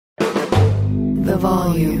the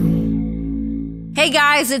volume. Hey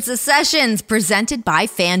guys, it's the Sessions presented by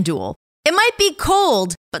FanDuel. It might be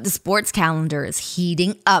cold, but the sports calendar is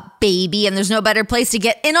heating up, baby, and there's no better place to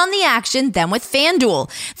get in on the action than with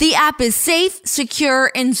FanDuel. The app is safe,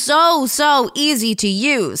 secure, and so easy to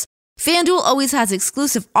use. FanDuel always has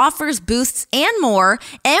exclusive offers, boosts, and more.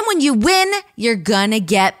 And when you win, you're gonna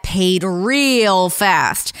get paid real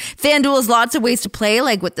fast. FanDuel has lots of ways to play,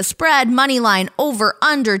 like with the spread, money line, over,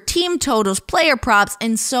 under, team totals, player props,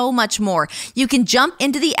 and so much more. You can jump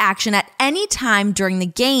into the action at any time during the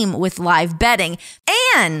game with live betting.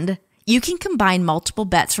 And you can combine multiple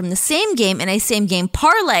bets from the same game in a same game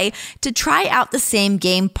parlay to try out the same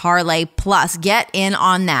game parlay plus. Get in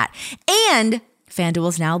on that. And FanDuel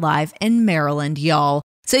is now live in Maryland, y'all.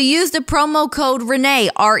 So use the promo code Renee,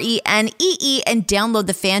 RENEE, and download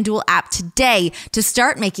the FanDuel app today to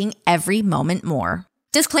start making every moment more.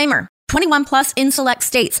 Disclaimer, 21 plus in select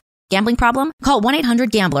states. Gambling problem? Call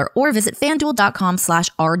 1-800-GAMBLER or visit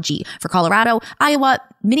FanDuel.com/RG for Colorado, Iowa,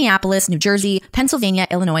 Minneapolis, New Jersey, Pennsylvania,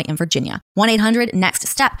 Illinois, and Virginia.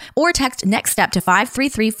 1-800-NEXT-STEP or text NEXT STEP to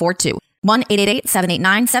 53342.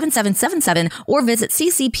 1-888-789-7777 or visit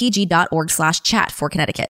ccpg.org/chat for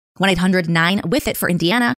Connecticut. 1-800-9-WITH-IT for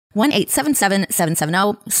Indiana.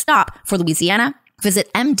 1-877-770-STOP for Louisiana.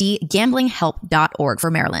 Visit mdgamblinghelp.org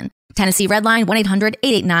for Maryland. Tennessee Redline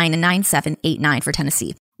 1-800-889-9789 for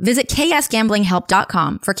Tennessee. Visit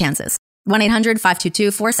ksgamblinghelp.com for Kansas.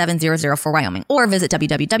 1-800-522-4700 for Wyoming or visit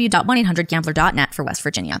www.1800gambler.net for West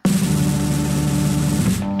Virginia.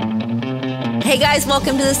 Hey guys,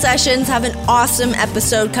 welcome to the Sessions. Have an awesome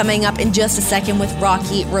episode coming up in just a second with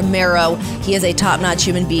Rocky Romero. He is a top-notch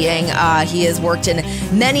human being. He has worked in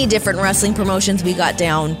many different wrestling promotions. We got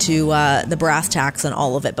down to the brass tacks and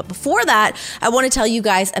all of it. But before that, I want to tell you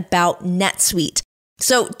guys about NetSuite.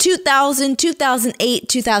 So 2000, 2008,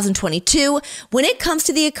 2022, when it comes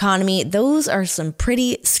to the economy, those are some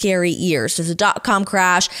pretty scary years. There's a dot-com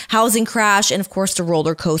crash, housing crash, and of course the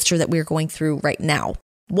roller coaster that we're going through right now.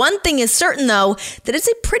 One thing is certain, though, that it's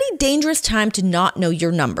a pretty dangerous time to not know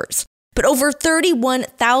your numbers. But over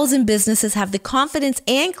 31,000 businesses have the confidence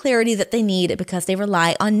and clarity that they need because they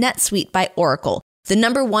rely on NetSuite by Oracle, the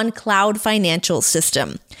 #1 cloud financial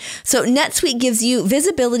system. So NetSuite gives you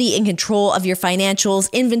visibility and control of your financials,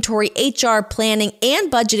 inventory, HR, planning, and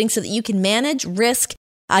budgeting so that you can manage risk,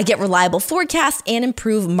 get reliable forecasts, and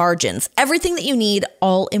improve margins. Everything that you need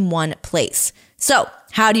all in one place. So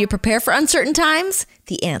how do you prepare for uncertain times?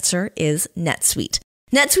 The answer is NetSuite.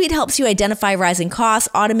 NetSuite helps you identify rising costs,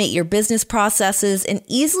 automate your business processes, and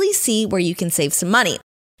easily see where you can save some money.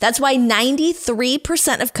 That's why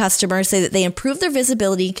 93% of customers say that they improved their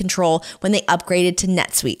visibility and control when they upgraded to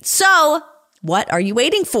NetSuite. So what are you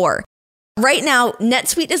waiting for? Right now,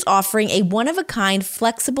 NetSuite is offering a one-of-a-kind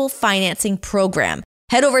flexible financing program.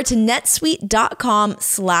 Head over to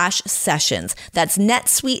netsuite.com/sessions. That's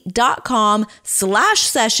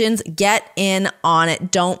netsuite.com/sessions. Get in on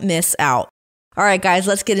it. Don't miss out. All right, guys,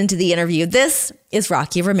 let's get into the interview. This is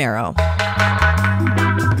Rocky Romero.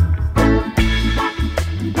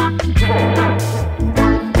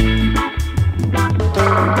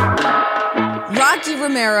 Rocky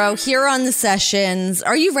Romero here on the Sessions.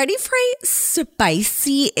 Are you ready for a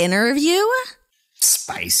spicy interview?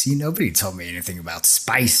 Spicy? Nobody told me anything about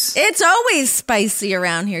spice. It's always spicy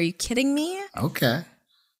around here. Are you kidding me? Okay.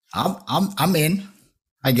 I'm in,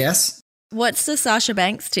 I guess. What's the Sasha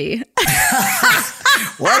Banks tea?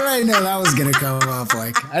 Why did I know that was going to come up?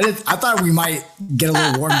 I thought we might get a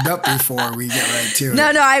little warmed up before we get right to it.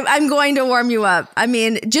 No, I'm going to warm you up. I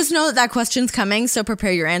mean, just know that question's coming, so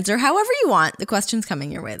prepare your answer however you want. The question's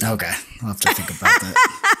coming your way, though. Okay. I'll have to think about that.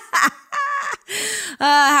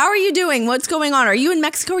 How are you doing? What's going on? Are you in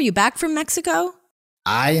Mexico? Are you back from Mexico?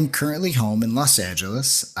 I am currently home in Los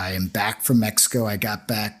Angeles. I am back from Mexico. I got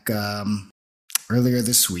back earlier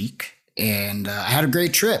this week, and I had a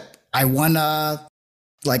great trip. I won a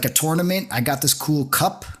tournament. I got this cool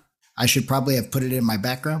cup. I should probably have put it in my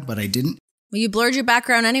background, but I didn't. Well, you blurred your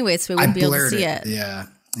background anyway, so we wouldn't be able to see it. Yeah.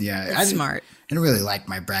 That's smart. I didn't really like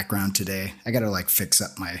my background today. I got to fix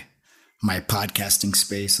up my podcasting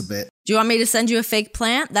space a bit. Do you want me to send you a fake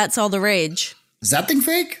plant? That's all the rage. Is that thing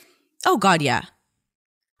fake? Oh, God, yeah.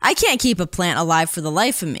 I can't keep a plant alive for the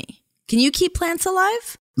life of me. Can you keep plants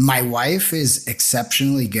alive? My wife is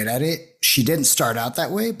exceptionally good at it. She didn't start out that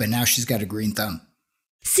way, but now she's got a green thumb.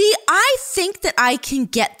 See, I think that I can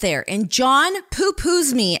get there. And John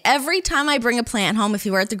poo-poos me every time I bring a plant home. If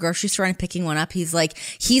you were at the grocery store and picking one up, he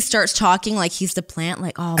starts talking like he's the plant.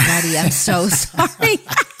 Like, oh, buddy, I'm so sorry.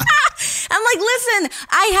 I'm like, listen,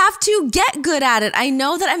 I have to get good at it. I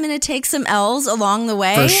know that I'm going to take some L's along the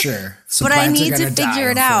way. For sure. Some but I plants are need to gonna figure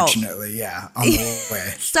die, it out. Unfortunately, yeah, on the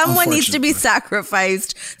way. Someone needs to be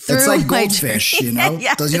sacrificed through It's like my goldfish, journey. you know?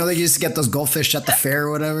 Yes. Those, they used to get those goldfish at the fair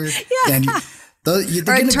or whatever? Yeah. Then Or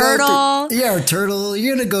a turtle. Or a turtle.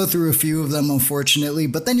 You're going to go through a few of them, unfortunately,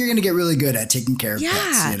 but then you're going to get really good at taking care of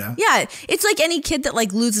pets, you know? Yeah. It's like any kid that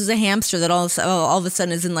like loses a hamster that all of a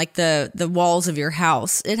sudden is in like the walls of your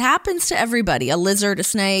house. It happens to everybody. A lizard, a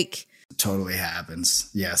snake. It totally happens.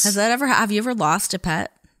 Yes. Have you ever lost a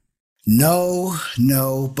pet? No,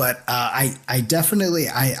 but I definitely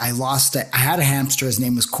lost I had a hamster. His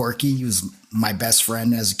name was Corky. He was my best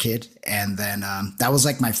friend as a kid. And then that was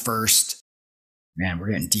like my first. Man, we're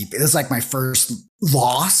getting deep. It was like my first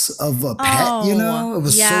loss of a pet, you know? It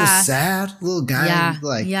was so sad. Little guy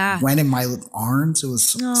went in my arms. It was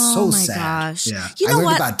so sad. Gosh. Yeah. You know I learned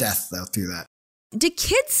what? about death, though, through that. Did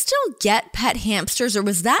kids still get pet hamsters, or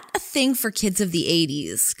was that a thing for kids of the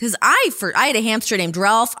 80s? Because I had a hamster named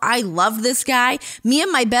Ralph. I loved this guy. Me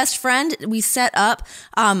and my best friend, we set up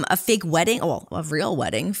a fake wedding, a real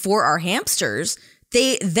wedding for our hamsters.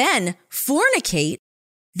 They then fornicate.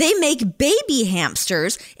 They make baby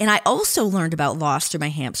hamsters. And I also learned about loss through my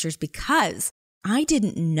hamsters because I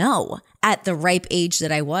didn't know at the ripe age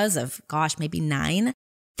that I was of, maybe 9,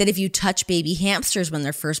 that if you touch baby hamsters when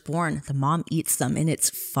they're first born, the mom eats them and it's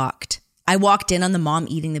fucked. I walked in on the mom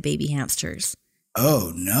eating the baby hamsters.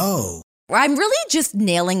 Oh, no. I'm really just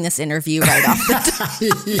nailing this interview right off the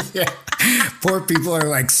top. Yeah. Poor people are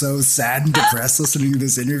like so sad and depressed listening to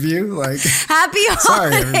this interview. Like, happy holidays,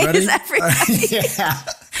 sorry, everybody. Yeah.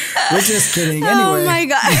 We're just kidding. Anyway. Oh my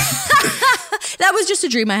God. That was just a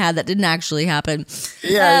dream I had that didn't actually happen.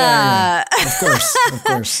 Yeah. Of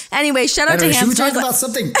course. Anyway, shout out to hamsters. Should we talk about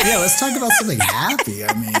something? Yeah, let's talk about something happy.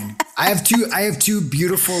 I mean, I have two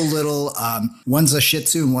beautiful little, one's a Shih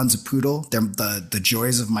Tzu and one's a poodle. They're the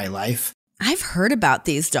joys of my life. I've heard about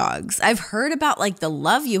these dogs. I've heard about like the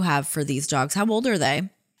love you have for these dogs. How old are they?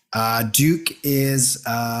 Duke is,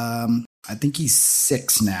 I think he's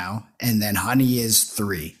 6 now. And then Honey is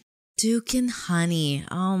 3. Duke and Honey.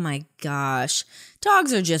 Oh my gosh.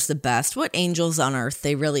 Dogs are just the best. What angels on earth.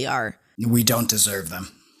 They really are. We don't deserve them.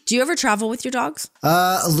 Do you ever travel with your dogs?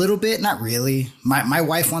 A little bit. Not really. My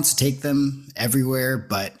wife wants to take them everywhere,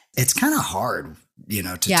 but it's kind of hard,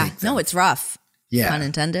 to take them. No, it's rough. Yeah. Pun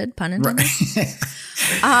intended. Right.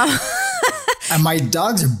 And my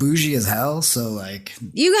dogs are bougie as hell, so like...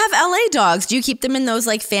 You have LA dogs. Do you keep them in those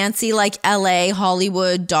like fancy like LA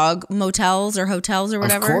Hollywood dog motels or hotels or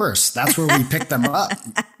whatever? Of course. That's where we picked them up.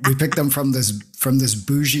 We picked them from this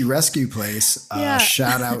bougie rescue place.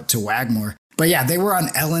 Shout out to Wagmore. But yeah, they were on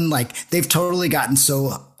Ellen. Like, they've totally gotten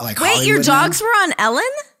so like Wait, Hollywood your dogs now. were on Ellen?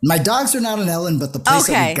 My dogs are not on Ellen, but the place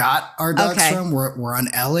that we got our dogs from were on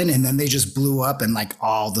Ellen, and then they just blew up, and like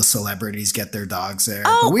all the celebrities get their dogs there.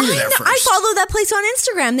 Oh, but we were there first. I follow that place on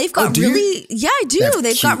Instagram. They've got I do.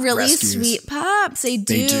 They've got really rescues. Sweet pups. They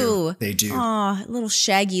do. They do. Oh, little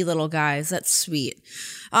shaggy little guys. That's sweet.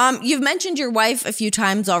 You've mentioned your wife a few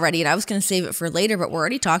times already, and I was going to save it for later, but we're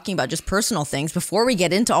already talking about just personal things before we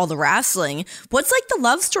get into all the wrestling. What's like the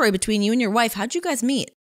love story between you and your wife? How'd you guys meet?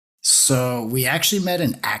 So we actually met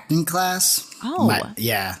in acting class. Oh.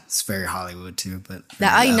 It's very Hollywood too, but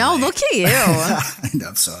I know. Look at you. I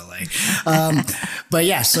know, so LA. But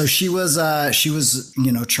yeah, so she was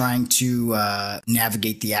trying to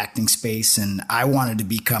navigate the acting space, and I wanted to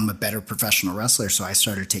become a better professional wrestler, so I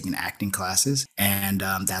started taking acting classes, and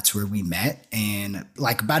that's where we met. And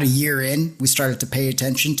like about a year in, we started to pay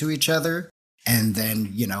attention to each other, and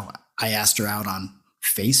then I asked her out on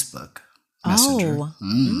Facebook Messenger.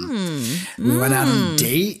 We went out on a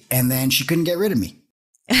date, and then she couldn't get rid of me.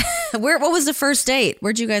 What was the first date?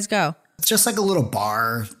 Where'd you guys go? It's just like a little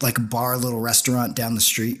bar, little restaurant down the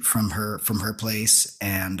street from her place,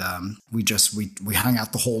 and we hung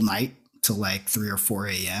out the whole night till like 3 or 4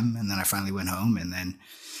 a.m. and then I finally went home, and then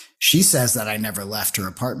she says that I never left her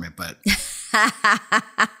apartment, but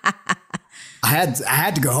I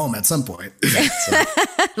had to go home at some point. So.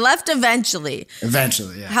 Left eventually.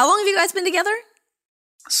 Eventually, yeah. How long have you guys been together?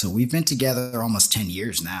 So we've been together almost 10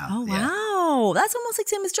 years now. Oh, wow. That's almost like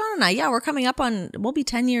same as John and I. Yeah, we'll be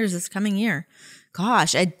 10 years this coming year.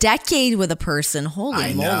 Gosh, a decade with a person.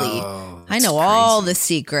 Holy moly. I know all the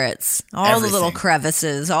secrets, all the little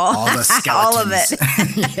crevices, all the skeletons. all of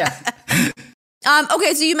it. Yeah.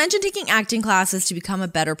 Okay, so you mentioned taking acting classes to become a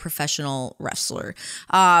better professional wrestler.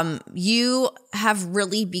 You have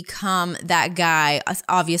really become that guy,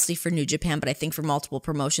 obviously for New Japan, but I think for multiple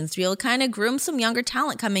promotions, to be able to kind of groom some younger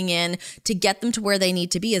talent coming in to get them to where they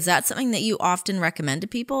need to be. Is that something that you often recommend to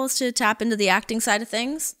people, is to tap into the acting side of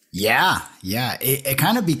things? Yeah. It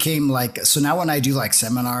kind of became like, so now when I do like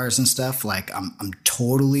seminars and stuff, like I'm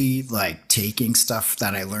totally like taking stuff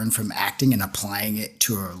that I learned from acting and applying it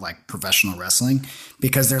to like professional wrestling,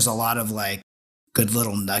 because there's a lot of like good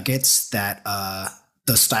little nuggets that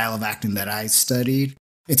the style of acting that I studied,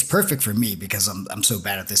 it's perfect for me because I'm so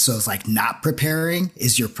bad at this. So it's like not preparing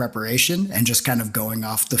is your preparation and just kind of going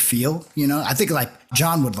off the feel, you know? I think like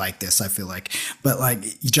John would like this, I feel like, but like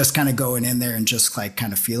you just kind of going in there and just like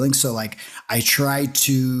kind of feeling. So like I try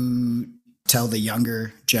to tell the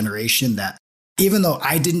younger generation that even though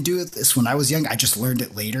I didn't do this when I was young, I just learned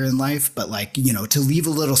it later in life, but like, you know, to leave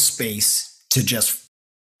a little space to just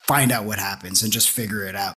find out what happens and just figure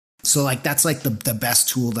it out. So like that's like the best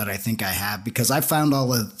tool that I think I have, because I found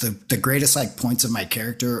all of the greatest like points of my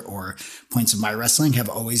character or points of my wrestling have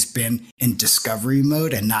always been in discovery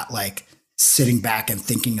mode and not like sitting back and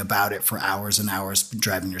thinking about it for hours and hours,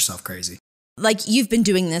 driving yourself crazy. Like you've been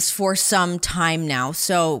doing this for some time now,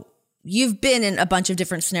 so you've been in a bunch of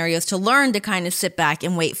different scenarios to learn to kind of sit back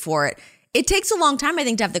and wait for it. It takes a long time, I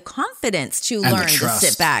think, to have the confidence to learn to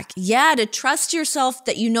sit back. Yeah, to trust yourself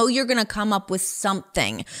that you know you're going to come up with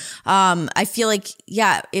something. I feel like,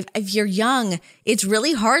 yeah, if you're young, it's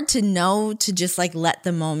really hard to know to just like let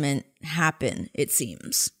the moment happen, it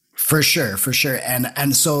seems. For sure.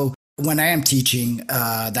 And so when I am teaching,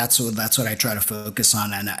 that's what I try to focus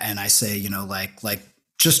on. And I say, you know, like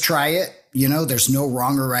just try it. You know, there's no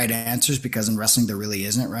wrong or right answers, because in wrestling there really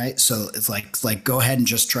isn't, right? So it's like go ahead and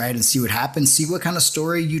just try it and see what happens. See what kind of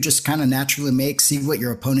story you just kind of naturally make. See what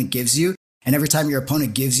your opponent gives you. And every time your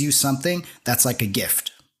opponent gives you something, that's like a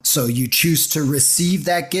gift. So you choose to receive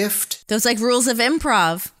that gift. Those like rules of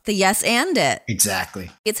improv, the yes and it. Exactly.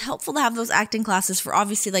 It's helpful to have those acting classes for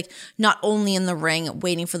obviously like not only in the ring,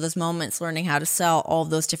 waiting for those moments, learning how to sell, all of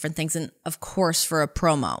those different things. And of course for a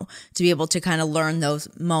promo to be able to kind of learn those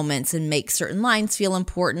moments and make certain lines feel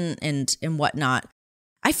important and whatnot.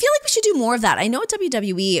 I feel like we should do more of that. I know at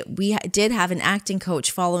WWE, we did have an acting coach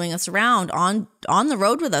following us around on the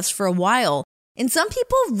road with us for a while. And some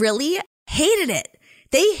people really hated it.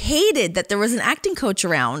 They hated that there was an acting coach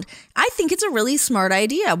around. I think it's a really smart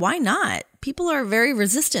idea. Why not? People are very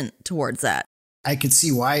resistant towards that. I could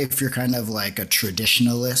see why, if you're kind of like a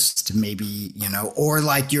traditionalist, maybe, you know, or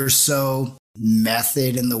like you're so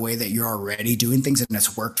method in the way that you're already doing things and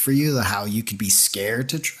it's worked for you, how you could be scared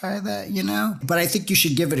to try that, you know? But I think you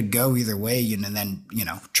should give it a go either way, you know, and then, you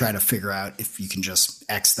know, try to figure out if you can just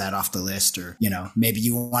X that off the list, or, you know, maybe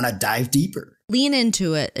you want to dive deeper. Lean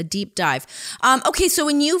into it, a deep dive. Okay, so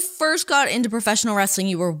when you first got into professional wrestling,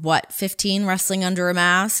 you were what, 15, wrestling under a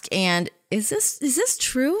mask? And is this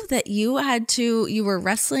true that you were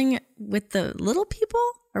wrestling with the little people?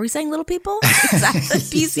 Are we saying little people? Is that the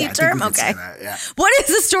PC yeah, term? Okay. That, yeah. What is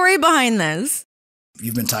the story behind this?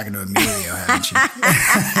 You've been talking to Emilio, haven't you?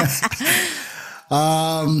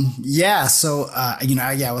 Yeah. So, you know,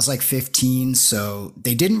 I was like 15. So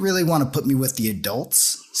they didn't really want to put me with the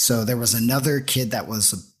adults. So there was another kid that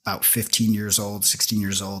was about 15 years old, 16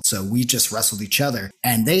 years old. So we just wrestled each other,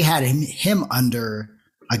 and they had him under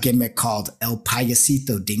a gimmick called El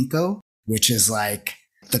Payasito Dinko, which is like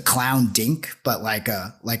the clown dink, but like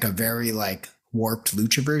a very like warped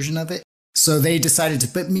lucha version of it. So they decided to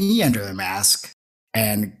put me under the mask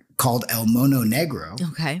and called El Mono Negro,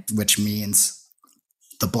 okay, which means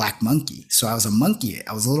the black monkey. So I was a monkey.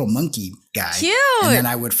 I was a little monkey guy. Cute. And then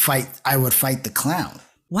I would fight the clown.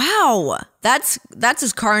 Wow. That's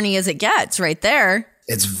as carny as it gets right there.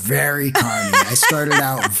 It's very carny. I started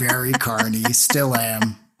out very carny, still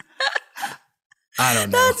am. I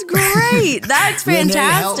don't know. That's great. That's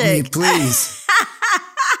fantastic. Renee, help me, please.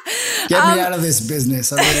 Get me out of this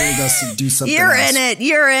business. I'm ready to go do something else.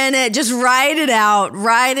 You're in it. Just ride it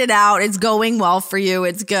out. It's going well for you.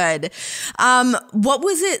 It's good. What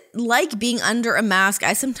was it like being under a mask?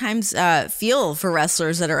 I sometimes feel for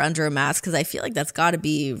wrestlers that are under a mask, because I feel like that's got to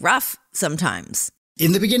be rough sometimes.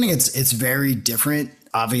 In the beginning, it's very different,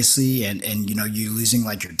 obviously, and you know, you're losing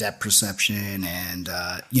like your depth perception, and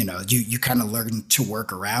you know, you kind of learn to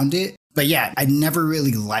work around it. But yeah, I never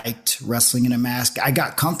really liked wrestling in a mask. I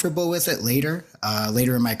got comfortable with it later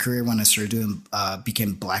in my career when I started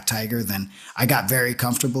became Black Tiger. Then I got very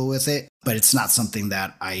comfortable with it. but it's not something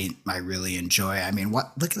that I really enjoy. I mean,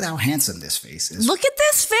 look at how handsome this face is. Look at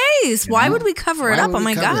this face. Why would we cover it up? Oh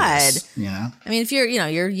my God. This, you know? I mean, if you're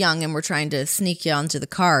young and we're trying to sneak you onto the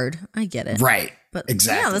card, I get it. Right. But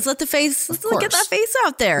exactly. Yeah, let's get that face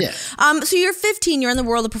out there. Yeah. So you're 15, you're in the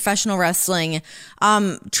world of professional wrestling,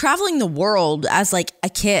 traveling the world as like a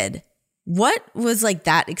kid. What was like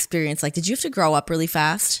that experience like? Did you have to grow up really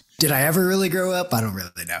fast? Did I ever really grow up? I don't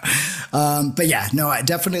really know. But yeah, no, I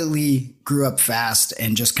definitely grew up fast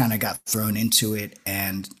and just kind of got thrown into it.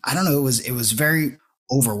 And I don't know, it was very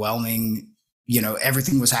overwhelming. You know,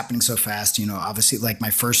 everything was happening so fast. You know, obviously, like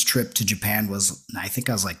my first trip to Japan was, I think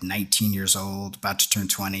I was like 19 years old, about to turn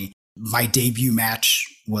 20. My debut match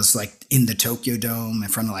was like in the Tokyo Dome in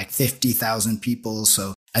front of like 50,000 people.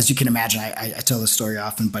 So as you can imagine, I tell this story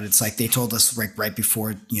often, but it's like they told us right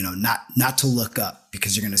before, you know, not to look up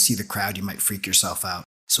because you're going to see the crowd. You might freak yourself out.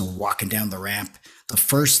 So walking down the ramp, the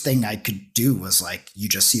first thing I could do was like, you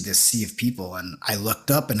just see this sea of people. And I looked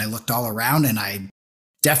up and I looked all around and I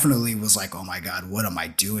definitely was like, oh my God, what am I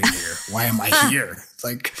doing here? Why am I here?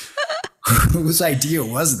 Like, whose idea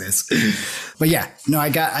was this? But yeah, no, I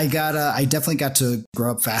definitely got to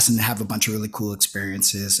grow up fast and have a bunch of really cool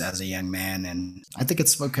experiences as a young man. And I think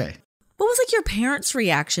it's okay. What was like your parents'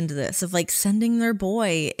 reaction to this of like sending their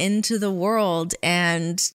boy into the world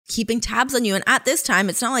and keeping tabs on you? And at this time,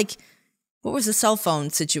 it's not like, what was the cell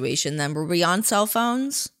phone situation then? Were we on cell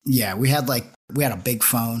phones? Yeah, we had a big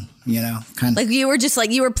phone, you know, kind of. Like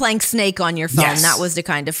you were playing Snake on your phone. Yes. That was the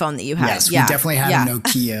kind of phone that you had. Yes, we definitely had a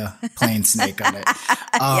Nokia playing Snake on it.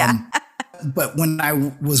 But when I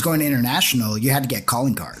was going to international, you had to get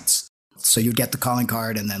calling cards. So you'd get the calling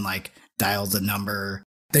card and then like dial the number.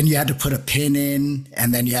 Then you had to put a pin in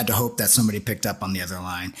and then you had to hope that somebody picked up on the other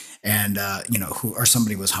line and, or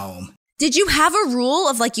somebody was home. Did you have a rule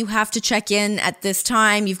of like, you have to check in at this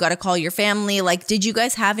time? You've got to call your family. Like, did you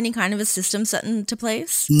guys have any kind of a system set into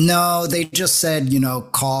place? No, they just said, you know,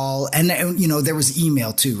 call. And, you know, there was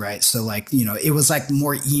email too, right? So like, you know, it was like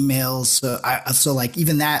more emails. So like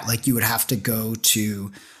even that, like you would have to go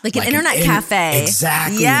to like an internet cafe.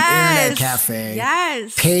 Exactly. Yes. An internet cafe.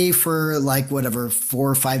 Yes. Pay for like whatever, $4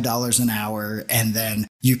 or $5 an hour. And then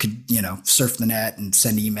you could, you know, surf the net and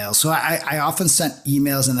send emails. So I often sent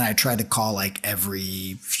emails and then I tried to call like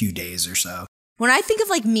every few days or so. When I think of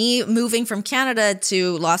like me moving from Canada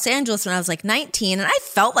to Los Angeles when I was like 19, and I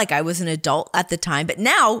felt like I was an adult at the time, but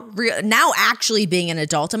now actually being an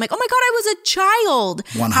adult, I'm like, oh my God, I was a child.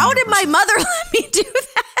 100%. How did my mother let me do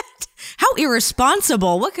that? How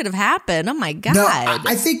irresponsible. What could have happened? Oh my God. No,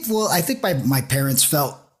 I think my parents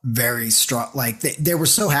felt very strong. Like they were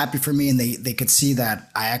so happy for me and they could see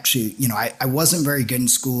that I actually, you know, I wasn't very good in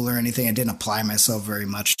school or anything. I didn't apply myself very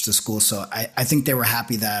much to school. So I think they were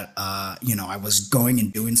happy that, you know, I was going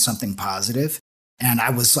and doing something positive and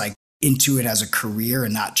I was like into it as a career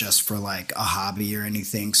and not just for like a hobby or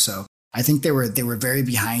anything. So I think they were very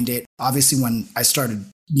behind it. Obviously, when I started,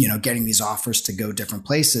 you know, getting these offers to go different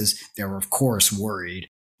places, they were of course worried,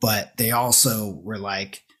 but they also were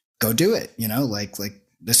like, go do it, you know, like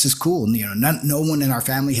this is cool. And, you know, no one in our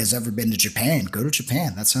family has ever been to Japan. Go to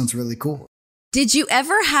Japan. That sounds really cool. Did you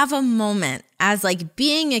ever have a moment as like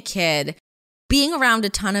being a kid, being around a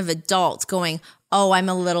ton of adults going, oh, I'm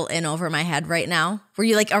a little in over my head right now? Were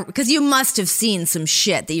you like, because you must have seen some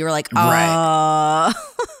shit that you were like, oh. Right.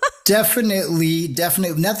 Definitely.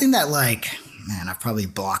 Nothing that like, man, I've probably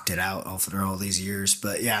blocked it out after all these years,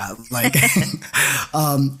 but yeah, like,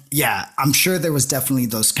 yeah, I'm sure there was definitely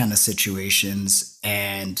those kind of situations.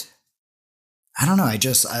 And I don't know.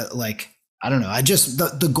 The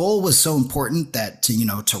goal was so important that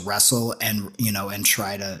to wrestle and, you know, and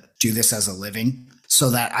try to do this as a living.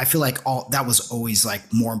 So that I feel like that was always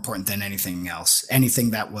like more important than anything else,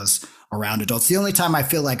 anything that was around adults. The only time I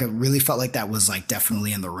feel like I really felt like that was like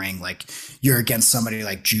definitely in the ring. Like you're against somebody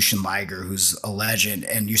like Jushin Liger, who's a legend,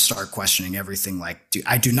 and you start questioning everything. Like,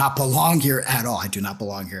 I do not belong here at all. I do not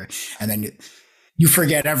belong here. And then you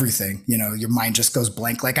forget everything. You know, your mind just goes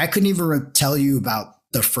blank. Like I couldn't even tell you about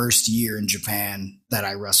the first year in Japan that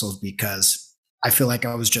I wrestled because I feel like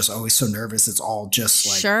I was just always so nervous. It's all just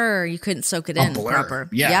like, sure, you couldn't soak it in proper.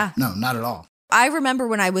 Yeah. No, not at all. I remember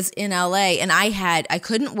when I was in LA and I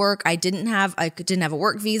couldn't work. I didn't have a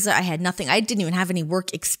work visa. I had nothing. I didn't even have any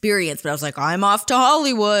work experience, but I was like, I'm off to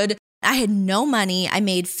Hollywood. I had no money. I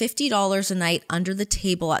made $50 a night under the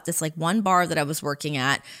table at this like one bar that I was working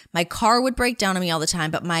at. My car would break down on me all the time,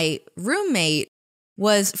 but my roommate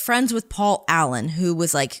was friends with Paul Allen, who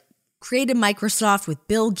was like created Microsoft with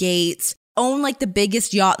Bill Gates, owned like the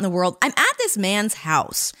biggest yacht in the world. I'm at this man's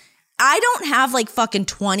house. I don't have like fucking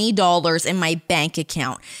 $20 in my bank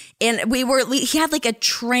account. And he had like a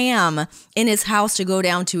tram in his house to go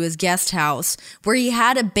down to his guest house where he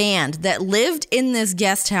had a band that lived in this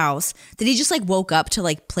guest house that he just like woke up to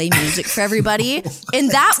like play music for everybody.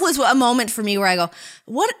 And that was a moment for me where I go,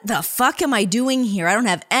 what the fuck am I doing here? I don't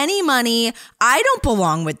have any money. I don't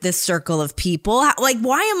belong with this circle of people. Like,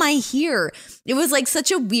 why am I here? It was like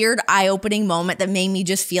such a weird eye-opening moment that made me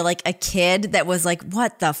just feel like a kid that was like,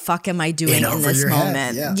 what the fuck am I doing in this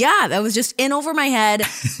moment? Yeah, that was just in over my head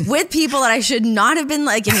with people that I should not have been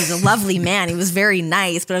like. And he's a lovely man. He was very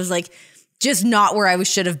nice, but I was like, just not where I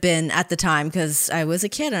should have been at the time because I was a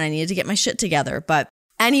kid and I needed to get my shit together. But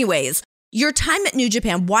anyways, your time at New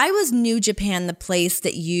Japan, why was New Japan the place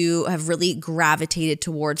that you have really gravitated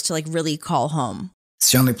towards to like really call home?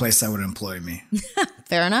 It's the only place that would employ me.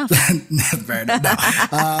 Fair enough. Fair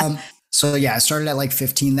enough. No. So yeah, I started at like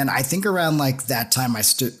 15. Then I think around like that time, I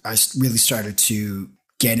really started to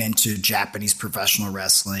get into Japanese professional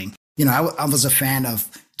wrestling. You know, I was a fan of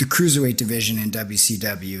the cruiserweight division in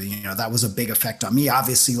WCW. You know, that was a big effect on me.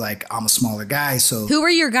 Obviously, like I'm a smaller guy. So who were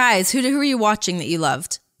your guys? Who were you watching that you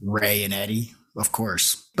loved? Ray and Eddie, of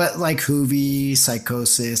course. But like Hoovy,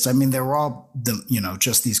 Psychosis, I mean, they were all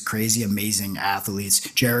just these crazy, amazing athletes.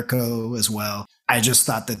 Jericho as well. I just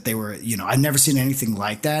thought that they were, I'd never seen anything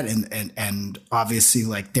like that. And obviously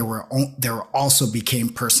like there were also became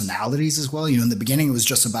personalities as well. In the beginning it was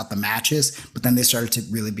just about the matches, but then they started to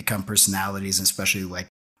really become personalities, especially like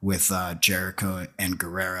with Jericho and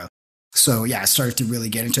Guerrero. So yeah, I started to really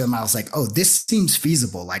get into them. I was like, oh, this seems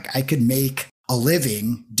feasible. Like I could make a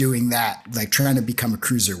living doing that, like trying to become a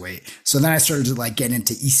cruiserweight. So then I started to like get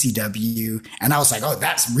into ECW and I was like, oh,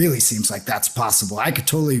 that really seems like that's possible. I could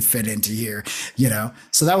totally fit into here,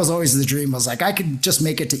 So that was always the dream. I was like, I could just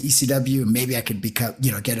make it to ECW and maybe I could become,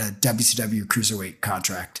 get a WCW cruiserweight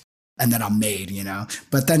contract and then I'm made,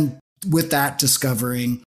 But then with that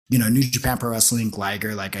discovering, New Japan Pro Wrestling,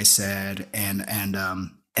 Liger, like I said,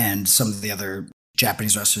 and some of the other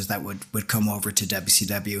Japanese wrestlers that would come over to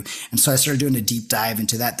WCW. And so I started doing a deep dive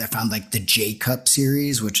into that. I found like the J Cup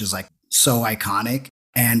series, which is like so iconic.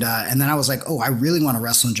 And then I was like, oh, I really want to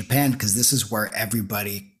wrestle in Japan because this is where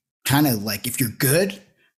everybody kind of like, if you're good,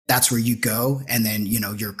 that's where you go. And then,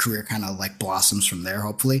 your career kind of like blossoms from there,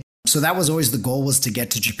 hopefully. So that was always the goal, was to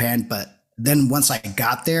get to Japan. But then once I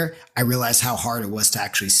got there, I realized how hard it was to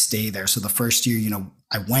actually stay there. So the first year,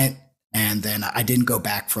 I went and then I didn't go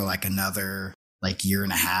back for like another like year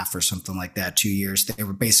and a half or something like that, 2 years. They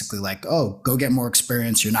were basically like, oh, go get more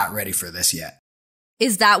experience. You're not ready for this yet.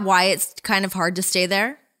 Is that why it's kind of hard to stay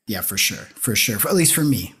there? Yeah, for sure. At least for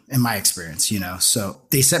me, in my experience, So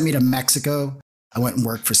they sent me to Mexico. I went and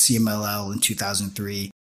worked for CMLL in 2003.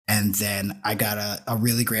 And then I got a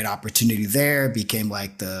really great opportunity there. Became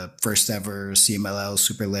like the first ever CMLL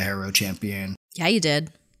Super Ligero champion. Yeah, you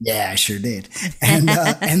did. Yeah, I sure did. And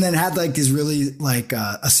then had like these really like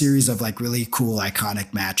a series of like really cool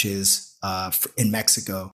iconic matches in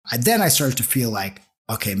Mexico. Then I started to feel like,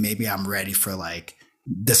 okay, maybe I'm ready for like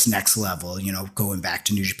this next level, going back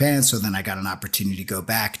to New Japan. So then I got an opportunity to go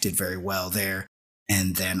back, did very well there.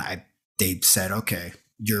 And then they said, okay,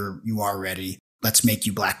 you are ready. Let's make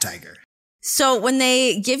you Black Tiger. So when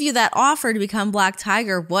they give you that offer to become Black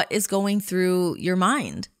Tiger, what is going through your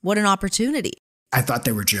mind? What an opportunity. I thought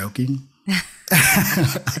they were joking.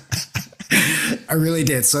 I really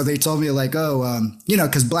did. So they told me like, oh,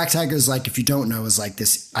 because Black Tiger is like, if you don't know, is like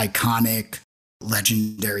this iconic,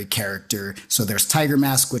 legendary character. So there's Tiger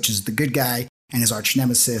Mask, which is the good guy, and his arch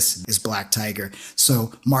nemesis is Black Tiger.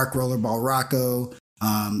 So Mark Rollerball Rocco,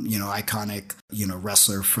 iconic,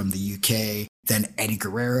 wrestler from the UK. Then Eddie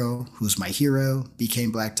Guerrero, who's my hero,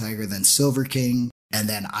 became Black Tiger. Then Silver King. And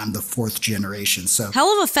then I'm the fourth generation. So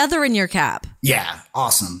hell of a feather in your cap. Yeah.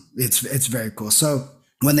 Awesome. It's very cool. So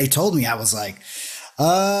when they told me, I was like,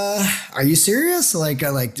 are you serious? Like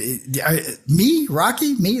me,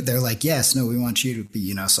 Rocky, me? They're like, yes, no, we want you to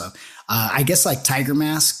be, so, I guess like Tiger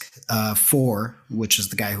Mask, 4, which is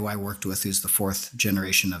the guy who I worked with, who's the fourth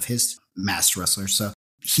generation of his masked wrestler. So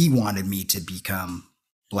he wanted me to become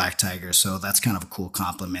Black Tiger. So that's kind of a cool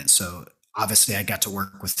compliment. So obviously I got to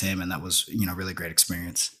work with him and that was, really great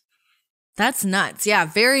experience. That's nuts. Yeah.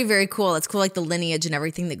 Very, very cool. It's cool. Like the lineage and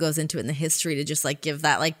everything that goes into it in the history to just like give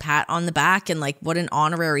that like pat on the back and like what an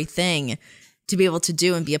honorary thing to be able to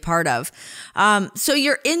do and be a part of. So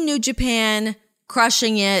you're in New Japan,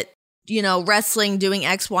 crushing it, wrestling, doing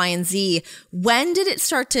X, Y, and Z. When did it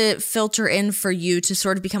start to filter in for you to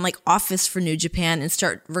sort of become like office for New Japan and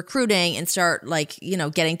start recruiting and start like,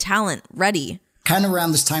 getting talent ready? Kind of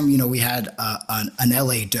around this time, we had an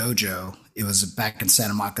LA dojo. It was back in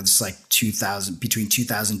Santa Monica. This is like between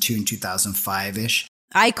 2002 and 2005 ish.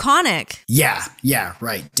 Iconic. Yeah,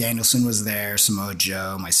 right. Danielson was there, Samoa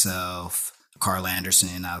Joe, myself, Carl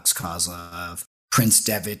Anderson, Alex Kozlov, Prince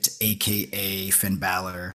Devitt, aka Finn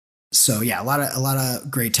Balor. So yeah, a lot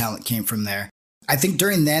of great talent came from there. I think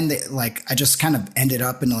during then, I just kind of ended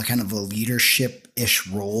up in a kind of a leadership-ish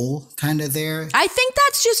role kind of there. I think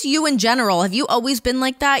that's just you in general. Have you always been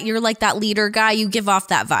like that? You're like that leader guy. You give off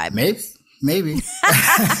that vibe. Maybe.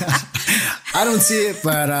 I don't see it,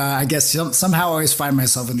 but I guess somehow I always find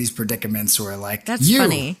myself in these predicaments where that's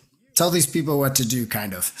funny. Tell these people what to do,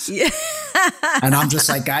 kind of. Yeah. And I'm just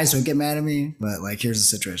like, guys, don't get mad at me. But here's the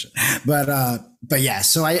situation. But yeah,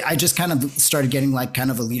 so I just kind of started getting kind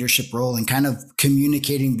of a leadership role and kind of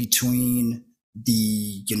communicating between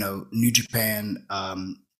the, New Japan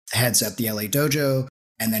heads at the LA dojo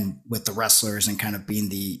and then with the wrestlers and kind of being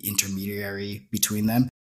the intermediary between them.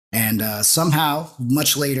 And somehow,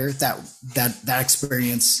 much later, that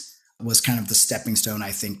experience was kind of the stepping stone,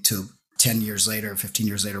 I think, to 10 years later, 15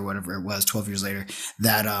 years later, whatever it was, 12 years later,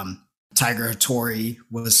 that Tiger Hattori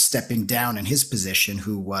was stepping down in his position,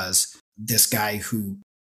 who was this guy who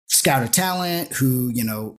scouted talent, who,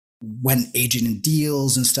 went agent and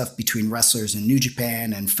deals and stuff between wrestlers in New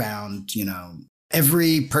Japan and found,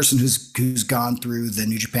 every person who's gone through the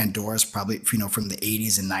New Japan doors, probably, from the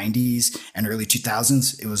 80s and 90s and early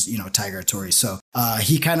 2000s, it was, Tiger Hattori. So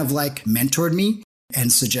he kind of mentored me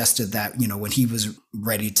and suggested that, when he was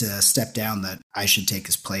ready to step down, that I should take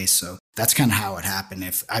his place. So that's kind of how it happened.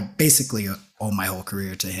 If I basically owe my whole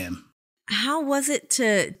career to him. How was it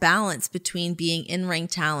to balance between being in-ring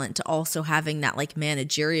talent to also having that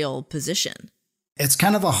managerial position? It's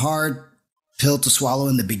kind of a hard pill to swallow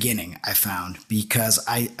in the beginning, I found, because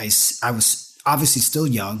I was obviously still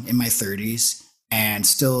young in my 30s and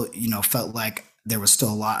still, felt like there was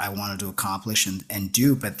still a lot I wanted to accomplish and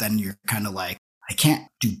do. But then you're kind of I can't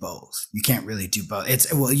do both. You can't really do both.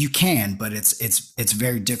 You can, but it's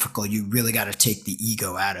very difficult. You really got to take the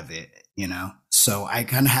ego out of it, So I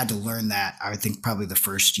kind of had to learn that, I think probably the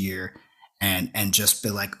first year, and just be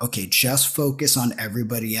okay, just focus on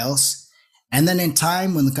everybody else. And then in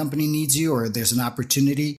time, when the company needs you or there's an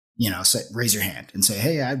opportunity, raise your hand and say,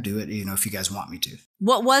 hey, I'd do it, if you guys want me to.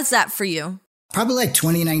 What was that for you? Probably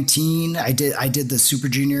 2019, I did the Super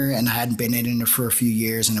Junior and I hadn't been in it for a few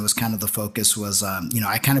years. And it was kind of the focus was,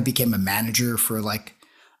 I kind of became a manager for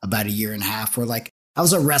about a year and a half where I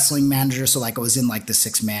was a wrestling manager. So I was in the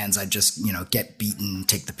six mans. I just, get beaten,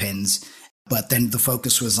 take the pins. But then the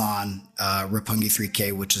focus was on Roppongi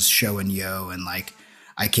 3K, which is Show and Yo. And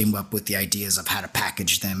I came up with the ideas of how to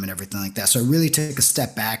package them and everything like that. So I really took a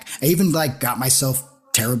step back. I even got myself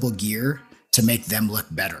terrible gear to make them look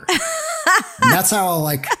better. And that's how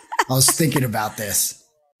I was thinking about this.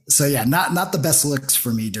 So yeah, not the best looks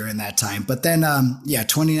for me during that time. But then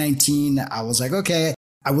 2019, I was okay,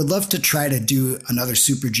 I would love to try to do another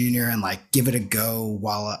Super Junior and give it a go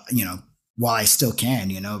while I still can,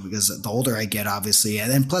 because the older I get, obviously,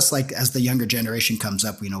 and then plus as the younger generation comes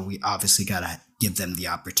up, we obviously got to give them the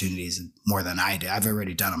opportunities more than I did. I've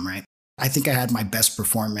already done them, right? I think I had my best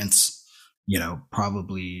performance,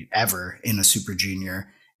 probably ever in a Super Junior,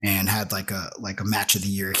 and had a match of the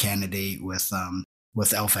year candidate with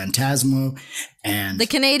El Phantasmo and the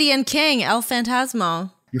Canadian King, El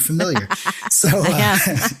Phantasmo. You're familiar. So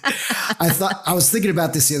I was thinking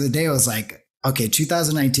about this the other day. I was okay,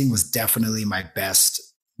 2019 was definitely my best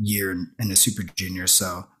year in the Super Junior.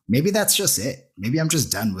 So maybe that's just it. Maybe I'm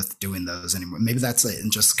just done with doing those anymore. Maybe that's it,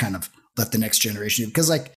 and just kind of let the next generation, because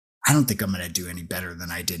I don't think I'm going to do any better than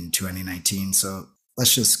I did in 2019. So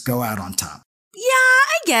let's just go out on top. Yeah,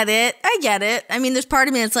 I get it. I mean, there's part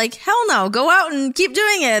of me that's hell no, go out and keep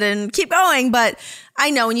doing it and keep going. But I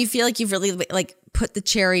know when you feel you've really put the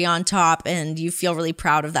cherry on top and you feel really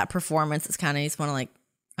proud of that performance, it's kind of, you just want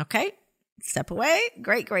to okay, step away.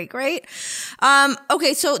 Great. Okay,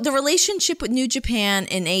 so the relationship with New Japan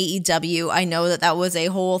and AEW, I know that was a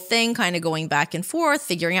whole thing, kind of going back and forth,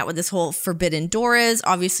 figuring out what this whole forbidden door is.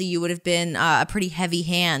 Obviously, you would have been a pretty heavy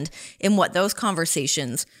hand in what those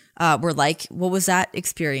conversations were like. What was that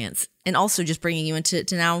experience? And also just bringing you into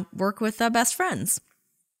to now work with Best Friends.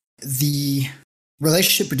 The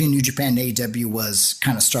relationship between New Japan and AEW was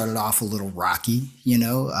kind of started off a little rocky,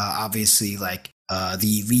 obviously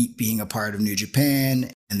the Elite being a part of New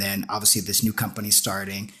Japan, and then obviously this new company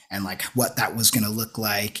starting, and what that was going to look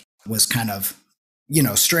like was kind of,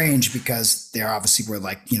 strange, because there obviously were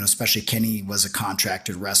especially Kenny was a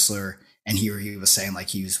contracted wrestler, and here he was saying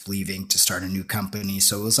he was leaving to start a new company.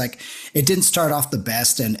 So it was it didn't start off the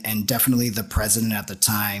best, and definitely the president at the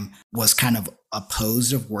time was kind of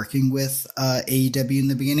opposed of working with AEW in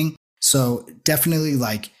the beginning. So definitely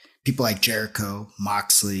people like Jericho,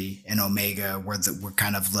 Moxley, and Omega were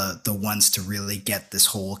kind of the ones to really get this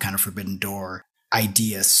whole kind of Forbidden Door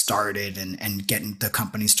idea started and getting the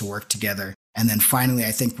companies to work together. And then finally,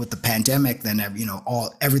 I think with the pandemic, then,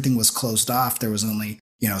 everything was closed off. There was only,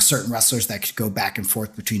 certain wrestlers that could go back and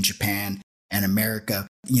forth between Japan and America,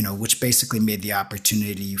 which basically made the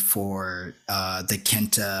opportunity for the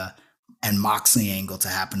Kenta and Moxley angle to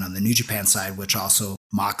happen on the New Japan side, which also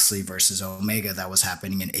Moxley versus Omega that was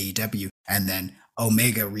happening in AEW. And then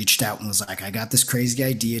Omega reached out and was like, I got this crazy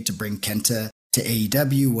idea to bring Kenta to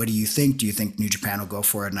AEW. What do you think? Do you think New Japan will go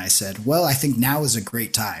for it? And I said, well, I think now is a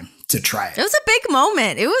great time to try it. It was a big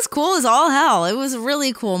moment. It was cool as all hell. It was a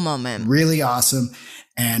really cool moment. Really awesome.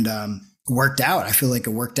 And worked out. I feel like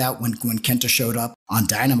it worked out when Kenta showed up on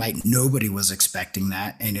Dynamite. Nobody was expecting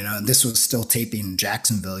that. And, this was still taping in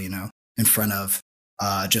Jacksonville, in front of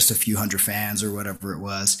just a few hundred fans or whatever it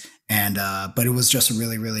was. And but it was just a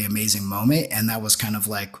really, really amazing moment. And that was kind of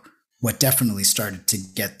like what definitely started to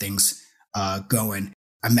get things going.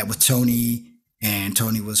 I met with Tony, and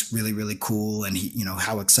Tony was really, really cool. And he,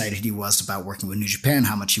 how excited he was about working with New Japan,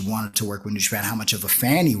 how much he wanted to work with New Japan, how much of a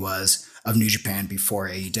fan he was of New Japan before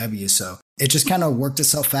AEW. So it just kind of worked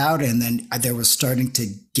itself out. And then there was starting to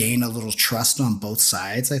gain a little trust on both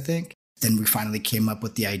sides, I think. Then we finally came up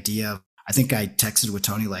with the idea of, I think I texted with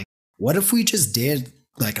Tony, like, what if we just did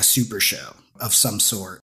like a super show of some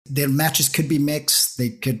sort? The matches could be mixed. They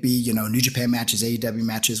could be, New Japan matches, AEW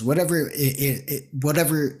matches, whatever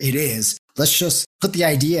it is. Let's just put the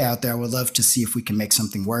idea out there. I would love to see if we can make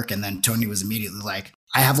something work. And then Tony was immediately like,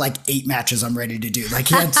 I have like 8 matches I'm ready to do. Like,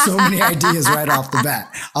 he had so many ideas right off the bat.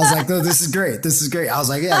 I was like, oh, this is great. This is great. I was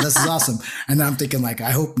like, yeah, this is awesome. And then I'm thinking like,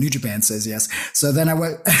 I hope New Japan says yes. So then I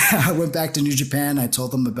went back to New Japan. I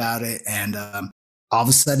told them about it. And all of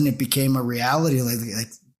a sudden it became a reality. Like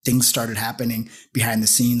things started happening behind the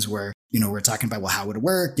scenes where, we're talking about, well, how would it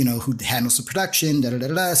work? Who handles the production,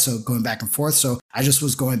 So going back and forth. So I just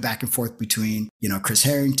was going back and forth between, Chris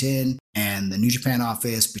Harrington and the New Japan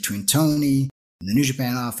office, between Tony and the New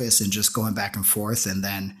Japan office, and just going back and forth. And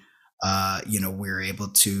then, we were able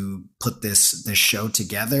to put this show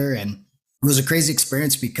together. And it was a crazy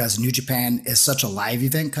experience because New Japan is such a live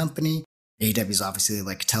event company. AEW is obviously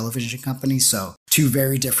like a television company. So 2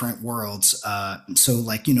 very different worlds. So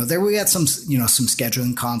like, there we had some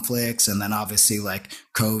scheduling conflicts, and then obviously like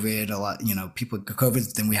COVID, a lot, people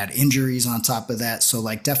COVID, then we had injuries on top of that. So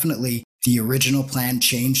like definitely the original plan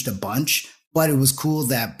changed a bunch, but it was cool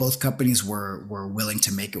that both companies were willing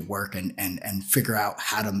to make it work and figure out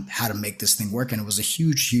how to make this thing work. And it was a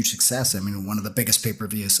huge, huge success. I mean, one of the biggest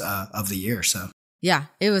pay-per-views of the year. So. Yeah,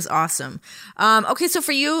 it was awesome. Okay, so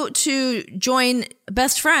for you to join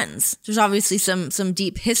Best Friends, there's obviously some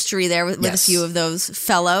deep history there with a few of those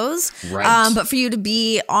fellows. Right. But for you to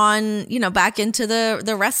be on, back into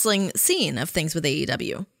the wrestling scene of things with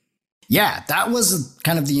AEW. Yeah, that was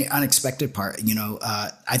kind of the unexpected part.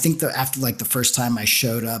 I think that after like the first time I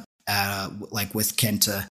showed up, like with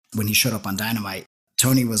Kenta, when he showed up on Dynamite,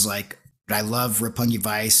 Tony was like, I love Roppongi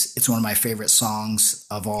Vice. It's one of my favorite songs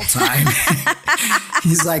of all time.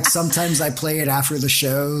 He's like, sometimes I play it after the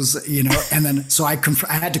shows, and then so I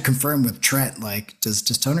had to confirm with Trent, like, does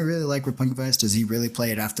Tony really like Roppongi Vice? Does he really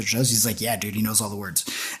play it after the shows? He's like, yeah, dude, he knows all the words.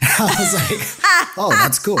 I was like, oh,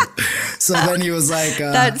 that's cool. So then he was like,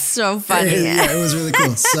 that's so funny. Yeah, it was really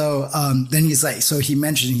cool. So then he's like, so he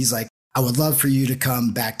mentioned, he's like, I would love for you to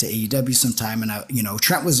come back to AEW sometime. And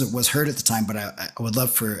Trent was hurt at the time, but I would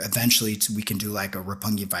love for eventually we can do like a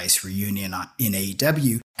Roppongi Vice reunion in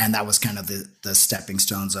AEW. And that was kind of the stepping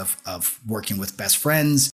stones of working with Best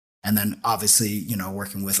Friends. And then obviously,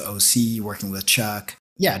 working with OC, working with Chuck.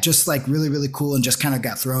 Yeah, just like really, really cool, and just kind of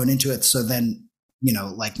got thrown into it. So then,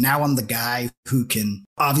 like now I'm the guy who can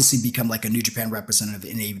obviously become like a New Japan representative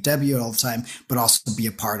in AEW all the time, but also be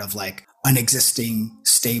a part of like an existing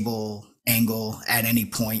stable angle at any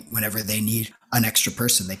point. Whenever they need an extra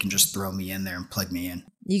person, they can just throw me in there and plug me in.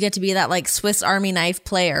 You get to be that like Swiss Army knife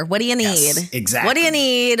player. What do you need? Yes, exactly. What do you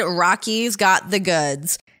need? Rocky's got the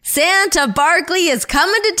goods. Santa Barkley is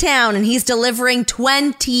coming to town, and he's delivering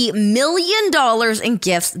 $20 million in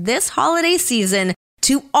gifts this holiday season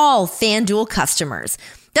to all FanDuel customers.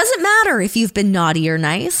 Doesn't matter if you've been naughty or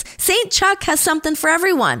nice, St. Chuck has something for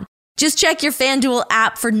everyone. Just check your FanDuel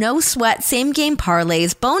app for no sweat, same game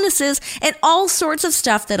parlays, bonuses, and all sorts of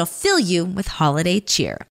stuff that'll fill you with holiday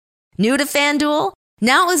cheer. New to FanDuel?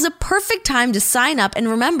 Now is the perfect time to sign up, and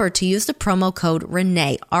remember to use the promo code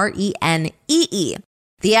RENEE, RENEE.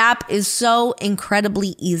 The app is so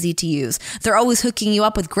incredibly easy to use. They're always hooking you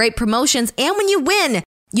up with great promotions, and when you win,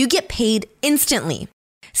 you get paid instantly.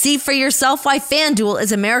 See for yourself why FanDuel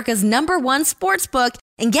is America's #1 sportsbook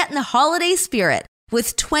and get in the holiday spirit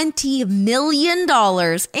with $20 million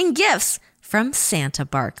in gifts from Santa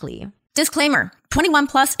Barkley. Disclaimer, 21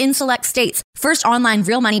 plus in select states. First online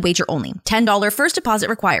real money wager only. $10 first deposit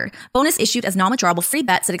required. Bonus issued as non-withdrawable free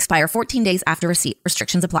bets that expire 14 days after receipt.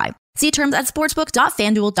 Restrictions apply. See terms at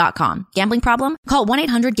sportsbook.fanduel.com. Gambling problem? Call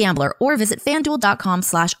 1-800-GAMBLER or visit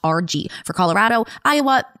fanduel.com/RG for Colorado,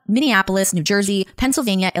 Iowa, Minneapolis, New Jersey,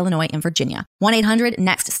 Pennsylvania, Illinois, and Virginia.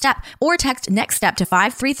 1-800-NEXT-STEP or text NEXT STEP to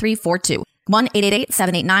 53342.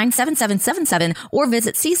 1-888-789-7777 or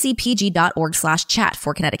visit ccpg.org/chat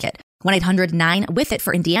for Connecticut. 1-800-9-WITH-IT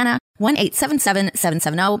for Indiana.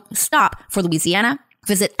 1-877-770-STOP for Louisiana.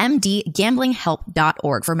 Visit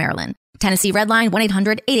mdgamblinghelp.org for Maryland. Tennessee Redline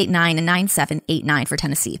 1-800-889-9789 for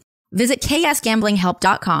Tennessee. Visit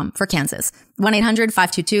ksgamblinghelp.com for Kansas.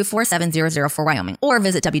 1-800-522-4700 for Wyoming. Or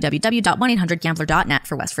visit www.1800gambler.net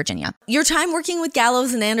for West Virginia. Your time working with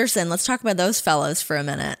Gallows and Anderson. Let's talk about those fellows for a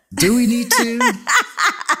minute. Do we need to?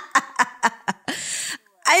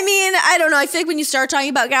 I mean, I don't know. I feel like when you start talking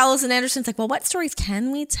about Gallows and Anderson, it's like, well, what stories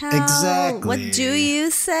can we tell? Exactly. What do you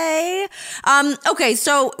say? Okay,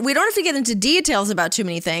 so we don't have to get into details about too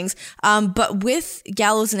many things, but with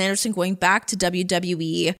Gallows and Anderson going back to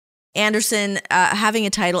WWE, Anderson having a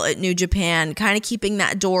title at New Japan, kind of keeping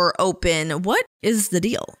that door open. What is the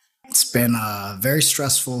deal? It's been a very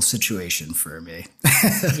stressful situation for me.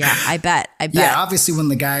 Yeah, I bet. Yeah, obviously when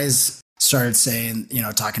the guys started saying,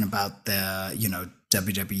 talking about the,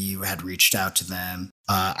 WWE had reached out to them.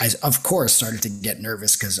 I, of course, started to get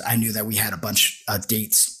nervous because I knew that we had a bunch of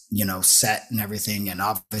dates, set and everything. And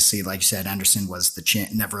obviously, like you said, Anderson was the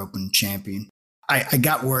never open champion. I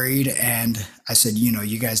got worried and I said,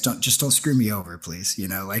 you guys don't screw me over, please.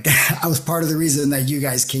 I was part of the reason that you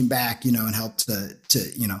guys came back, and helped to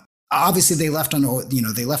obviously they left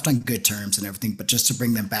on good terms and everything, but just to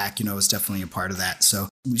bring them back, was definitely a part of that. So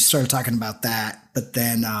we started talking about that, but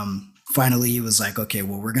then, finally, he was like, okay,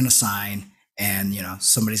 well, we're going to sign and,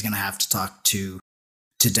 somebody's going to have to talk to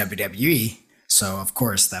WWE. So, of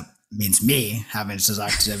course, that means me having to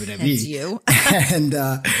talk to WWE. It's you. And,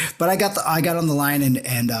 but I got on the line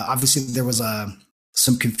and obviously there was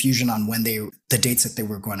some confusion on when the dates that they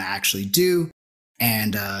were going to actually do.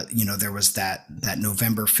 And, there was that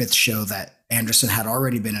November 5th show that Anderson had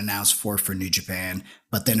already been announced for New Japan.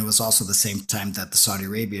 But then it was also the same time that the Saudi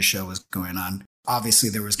Arabia show was going on. Obviously,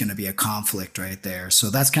 there was going to be a conflict right there. So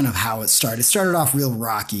that's kind of how it started. It started off real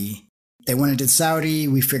rocky. They went and did Saudi.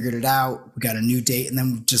 We figured it out. We got a new date. And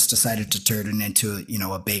then we just decided to turn it into,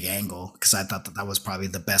 a big angle because I thought that was probably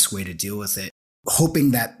the best way to deal with it, hoping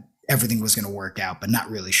that everything was going to work out, but not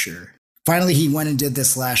really sure. Finally, he went and did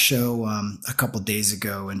this last show a couple of days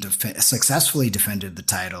ago and successfully defended the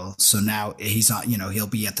title. So now he's on, he'll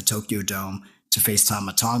be at the Tokyo Dome to face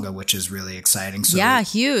Tama Tonga, which is really exciting. So, yeah,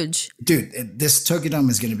 huge. Dude, this Tokyo Dome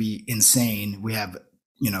is going to be insane. We have,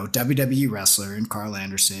 WWE wrestler and Carl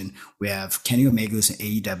Anderson. We have Kenny Omega, who's an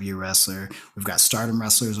AEW wrestler. We've got Stardom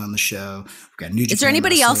wrestlers on the show. We've got New Japan. Is there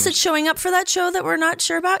anybody wrestlers. else that's showing up for that show that we're not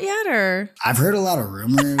sure about yet? Or I've heard a lot of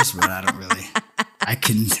rumors, but I don't really. I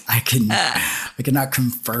cannot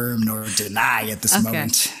confirm nor deny at this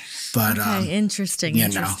moment. But interesting.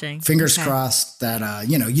 Fingers crossed that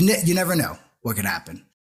you never know what could happen.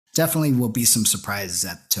 Definitely will be some surprises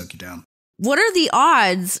at the Tokyo Dome. What are the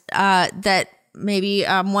odds that maybe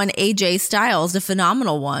one AJ Styles, the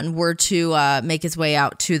phenomenal one, were to make his way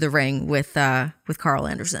out to the ring with Carl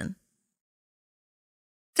Anderson?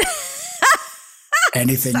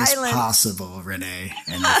 Anything is possible, Renee.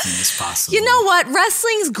 Anything is possible. You know what?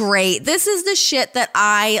 Wrestling's great. This is the shit that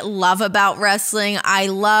I love about wrestling. I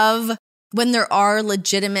love when there are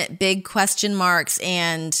legitimate big question marks,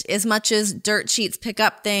 and as much as dirt sheets pick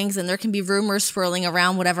up things and there can be rumors swirling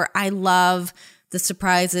around, whatever, I love the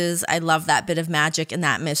surprises. I love that bit of magic and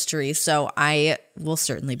that mystery. So I will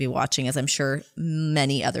certainly be watching, as I'm sure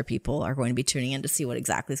many other people are going to be tuning in to see what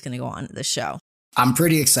exactly is going to go on at this show. I'm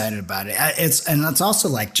pretty excited about it. It's also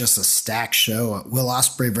like just a stacked show. Will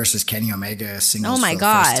Ospreay versus Kenny Omega singles for the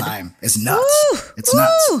first time. It's nuts. Woo! It's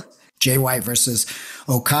nuts. Jay White versus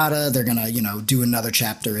Okada. They're gonna, do another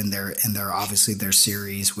chapter in their obviously their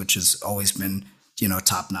series, which has always been,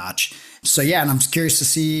 top notch. So yeah, and I'm curious to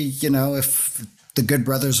see, if the Good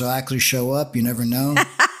Brothers will actually show up. You never know.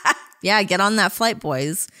 Yeah, get on that flight,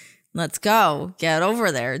 boys. Let's go. Get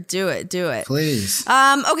over there. Do it. Please.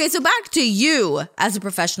 Okay, so back to you as a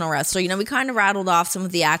professional wrestler. We kind of rattled off some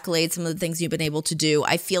of the accolades, some of the things you've been able to do.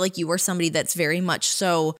 I feel like you were somebody that's very much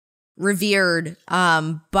so revered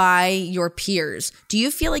by your peers. Do you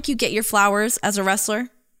feel like you get your flowers as a wrestler?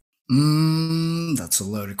 That's a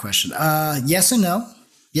loaded question. Yes and no.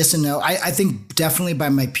 Yes and no. I think definitely by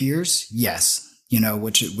my peers, yes.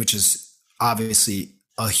 Which is obviously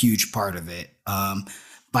a huge part of it.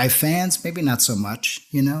 By fans, maybe not so much.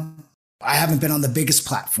 I haven't been on the biggest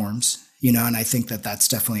platforms. And I think that that's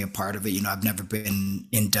definitely a part of it. I've never been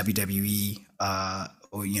in WWE,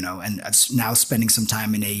 and now spending some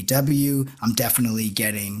time in AEW, I'm definitely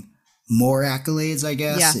getting more accolades, I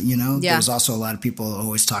guess. Yeah. There's also a lot of people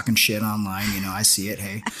always talking shit online. I see it.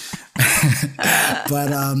 Hey,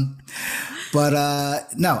 but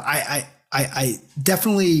no, I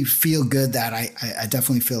definitely feel good that I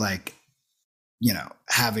definitely feel like,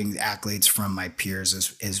 having accolades from my peers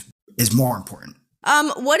is more important.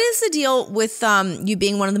 What is the deal with you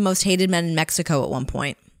being one of the most hated men in Mexico at one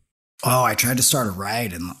point? Oh, I tried to start a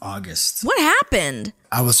riot in August. What happened?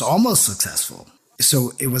 I was almost successful.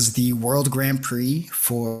 So it was the World Grand Prix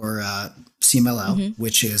for CMLL,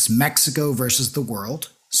 which is Mexico versus the world.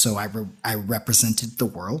 So I represented the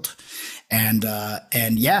world, and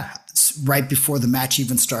yeah, right before the match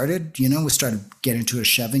even started, we started getting into a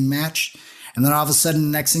shoving match, and then all of a sudden,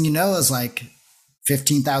 the next thing you know, is like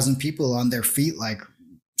 15,000 people on their feet, like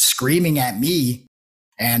screaming at me.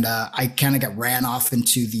 And I kind of got ran off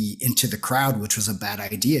into the crowd, which was a bad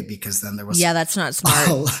idea because then there was that's not smart.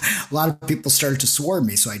 A lot of people started to swarm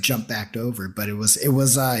me, so I jumped back over. But it was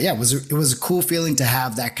a cool feeling to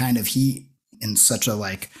have that kind of heat in such a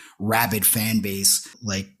like rabid fan base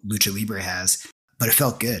like Lucha Libre has. But it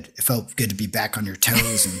felt good. It felt good to be back on your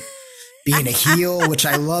toes and being a heel, which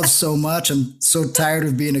I love so much. I'm so tired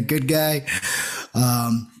of being a good guy.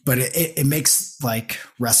 But it makes like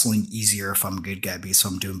wrestling easier if I'm a good guy because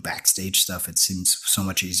I'm doing backstage stuff. It seems so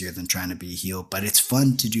much easier than trying to be a heel, but it's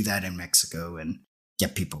fun to do that in Mexico and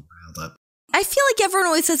get people riled up. I feel like everyone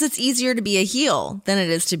always says it's easier to be a heel than it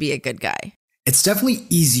is to be a good guy. It's definitely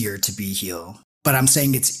easier to be heel, but I'm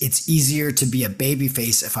saying it's easier to be a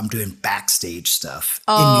babyface if I'm doing backstage stuff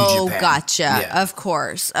in New Japan. Gotcha. Yeah. Of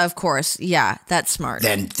course. Yeah, that's smart.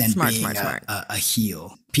 Than smart, being smart. A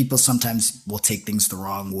heel. People sometimes will take things the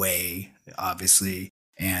wrong way, obviously.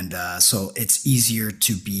 And so it's easier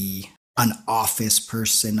to be an office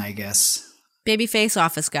person, I guess. Babyface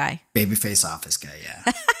office guy. Babyface office guy,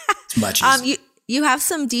 yeah. It's much easier. You have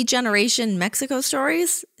some degeneration Mexico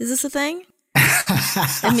stories? Is this a thing?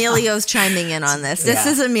 Emilio's chiming in on this. This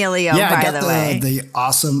is Emilio, by the way. I got the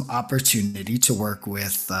awesome opportunity to work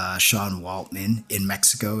with Sean Waltman in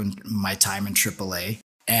Mexico in my time in AAA.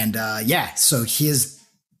 And so his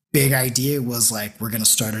big idea was like, we're going to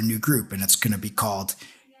start a new group and it's going to be called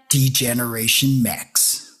Degeneration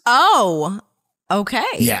Mex. Oh, okay.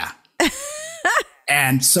 Yeah.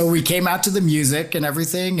 And so we came out to the music and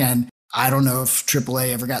everything. And I don't know if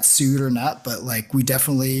AAA ever got sued or not, but like we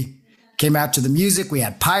definitely came out to the music. We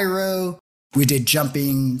had pyro. We did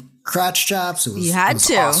jumping crotch chops. You had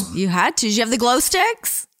to. Awesome. You had to. Did you have the glow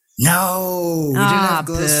sticks? No, we didn't have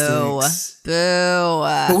glow sticks. Boo.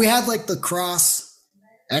 But we had like the cross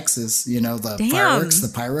X's, the fireworks, the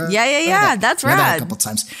pyro. Yeah. That's rad. That a couple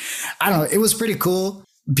times. I don't know. It was pretty cool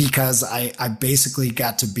because I basically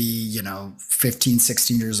got to be, 15,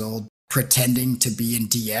 16 years old, pretending to be in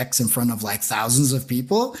DX in front of like thousands of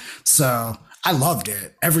people. So I loved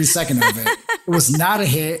it. Every second of it. It was not a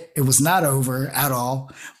hit. It was not over at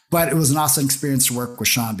all. But it was an awesome experience to work with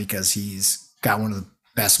Sean because he's got one of the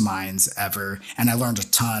best minds ever. And I learned a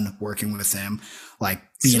ton working with him. Like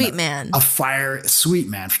being sweet man,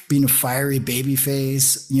 being a fiery baby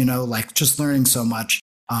face, like just learning so much.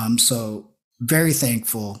 So very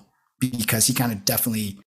thankful because he kind of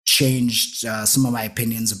definitely changed some of my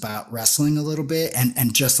opinions about wrestling a little bit.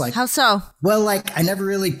 And just like, how so? Well, like I never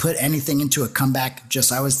really put anything into a comeback.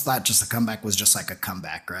 I always thought just a comeback was just like a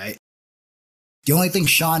comeback, right? The only thing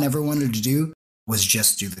Sean ever wanted to do was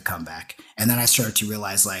just do the comeback. And then I started to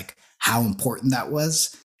realize like how important that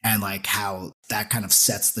was. And like how that kind of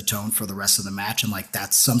sets the tone for the rest of the match. And like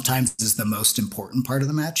that sometimes is the most important part of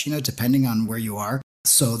the match, depending on where you are.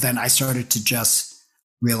 So then I started to just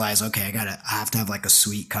realize, okay, I have to have like a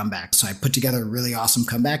sweet comeback. So I put together a really awesome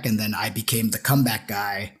comeback. And then I became the comeback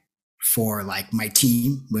guy for like my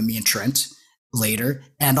team with me and Trent later.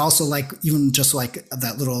 And also like even just like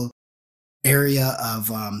that little area of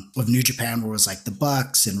New Japan where it was like the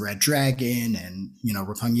Bucks and Red Dragon and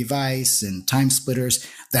Roppongi Vice and Time Splitters,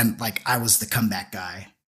 then like I was the comeback guy.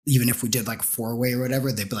 Even if we did like a 4-way or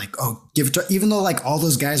whatever, they'd be like, oh, give it to, even though like all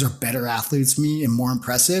those guys are better athletes than me and more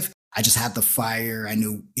impressive, I just had the fire. I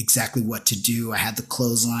knew exactly what to do. I had the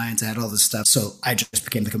clotheslines. I had all this stuff. So I just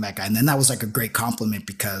became the comeback guy. And then that was like a great compliment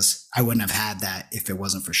because I wouldn't have had that if it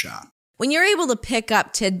wasn't for Sean. when you're able to pick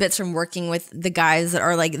up tidbits from working with the guys that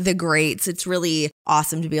are like the greats, it's really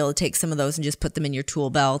awesome to be able to take some of those and just put them in your tool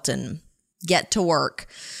belt and get to work.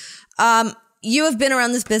 You have been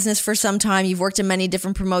around this business for some time. You've worked in many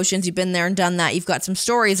different promotions. You've been there and done that. You've got some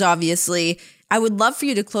stories, obviously. I would love for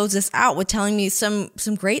you to close this out with telling me some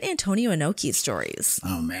great Antonio Inoki stories.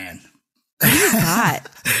 Oh, man. What do you got?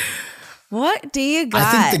 What do you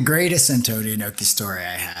got? I think the greatest Antonio Inoki story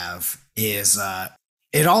I have is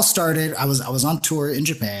it all started. I was on tour in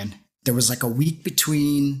Japan. There was like a week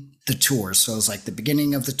between the tours. So it was like the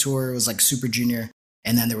beginning of the tour was like Super Junior.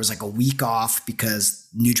 And then there was like a week off because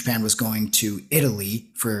New Japan was going to Italy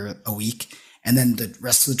for a week. And then the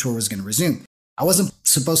rest of the tour was going to resume. I wasn't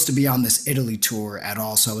supposed to be on this Italy tour at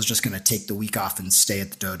all. So I was just going to take the week off and stay at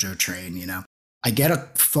the dojo train, you know. I get a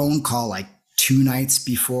phone call like 2 nights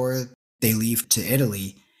before they leave to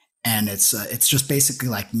Italy. And it's just basically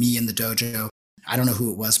like me in the dojo. I don't know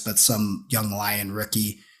who it was, but some young lion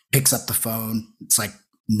rookie picks up the phone. It's like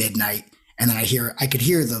midnight. And then I could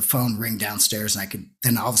hear the phone ring downstairs, and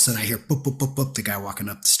then all of a sudden I hear boop, boop, boop, boop, the guy walking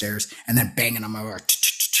up the stairs and then banging on my door.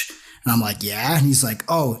 And I'm like, yeah. And he's like,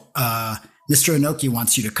 oh, Mr. Inoki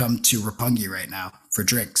wants you to come to Roppongi right now for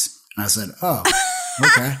drinks. And I said, oh,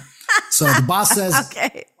 okay. So the boss says,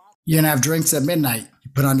 okay, you're going to have drinks at midnight.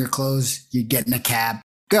 You put on your clothes, you get in a cab,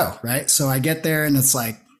 go, right? So I get there and it's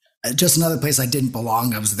like just another place I didn't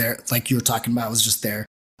belong. I was there, like you were talking about, I was just there.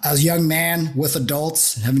 I was a young man with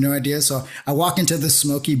adults, have no idea. So I walk into this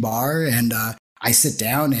smoky bar and I sit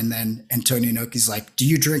down, and then Antonio Inoki's like, do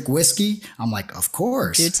you drink whiskey? I'm like, of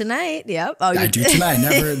course. Do tonight. Yep. Oh, I do tonight.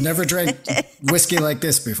 Never drank whiskey like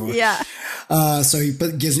this before. Yeah. So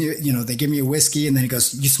gives me, they give me a whiskey, and then he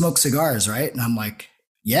goes, you smoke cigars, right? And I'm like,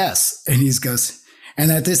 yes. And he goes, and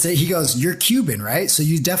at this, he goes, you're Cuban, right? So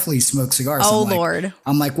you definitely smoke cigars. Oh, Lord.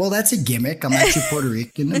 I'm like, well, that's a gimmick. I'm actually Puerto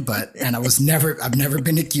Rican, and I've never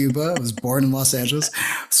been to Cuba. I was born in Los Angeles.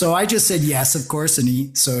 So I just said yes, of course. And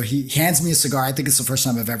he hands me a cigar. I think it's the first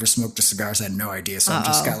time I've ever smoked a cigar. So I had no idea. So I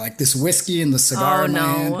just got like this whiskey and the cigar. Oh, in my no.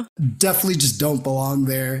 hand. Definitely just don't belong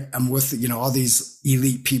there. I'm with, all these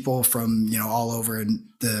elite people from, all over in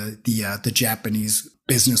the Japanese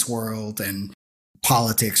business world and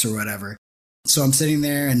politics or whatever. So I'm sitting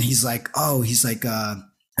there and he's like, are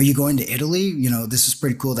you going to Italy? This is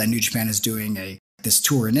pretty cool that New Japan is doing this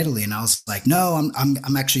tour in Italy. And I was like, no,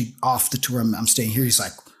 I'm actually off the tour. I'm staying here. He's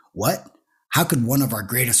like, what? How could one of our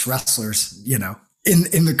greatest wrestlers,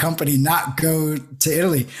 in the company not go to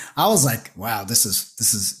Italy? I was like, wow, this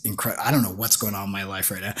is incredible. I don't know what's going on in my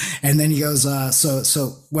life right now. And then he goes,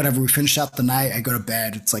 so whatever, we finish out the night. I go to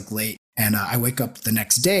bed. It's like late. And I wake up the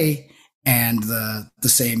next day. And the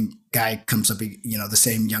same guy comes up, the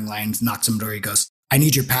same young lion knocks on the door. He goes, I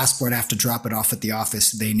need your passport. I have to drop it off at the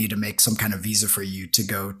office. They need to make some kind of visa for you to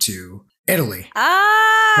go to Italy.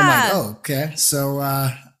 I'm like, oh, okay. So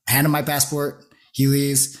hand him my passport. He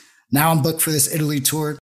leaves. Now I'm booked for this Italy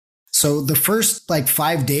tour. So the first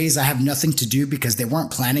 5 days I have nothing to do because they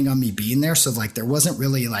weren't planning on me being there. So there wasn't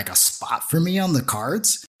really a spot for me on the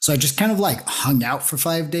cards. So I just kind of hung out for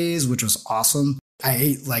 5 days, which was awesome. I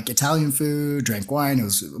ate Italian food, drank wine. It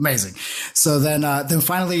was amazing. So then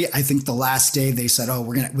finally, I think the last day they said, oh,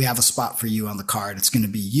 we have a spot for you on the card. It's going to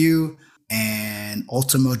be you and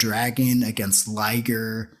Ultimo Dragon against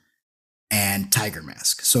Liger and Tiger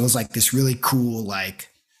Mask. So it was this really cool,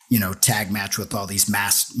 tag match with all these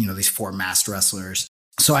masked, these 4 masked wrestlers.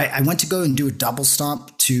 So I went to go and do a double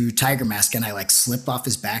stomp to Tiger Mask, and I slipped off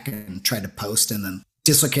his back and tried to post, and then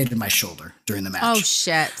dislocated my shoulder during the match. Oh,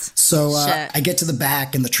 shit. So I get to the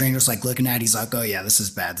back and the trainer's looking at it. He's like, oh, yeah, this is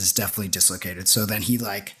bad. This is definitely dislocated. So then he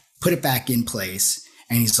put it back in place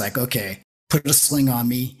and he's like, okay, put a sling on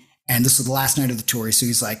me. And this is the last night of the tour. So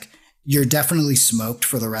he's like, you're definitely smoked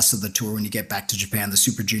for the rest of the tour. When you get back to Japan, the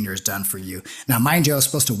Super Junior is done for you. Now, mind you, I was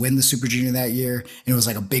supposed to win the Super Junior that year. And it was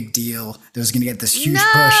a big deal. There was going to get this huge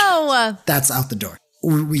push. That's out the door.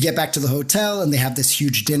 We get back to the hotel and they have this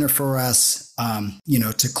huge dinner for us,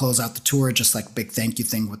 to close out the tour, just a big thank you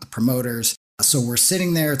thing with the promoters. So we're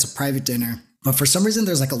sitting there. It's a private dinner, but for some reason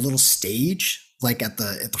there's a little stage at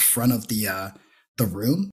the front of the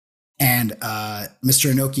room, and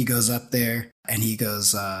Mr. Inoki goes up there and he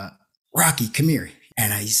goes, Rocky, come here,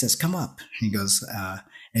 and he says, come up. And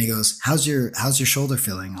he goes, how's your shoulder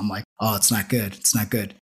feeling? I'm like, oh, it's not good. It's not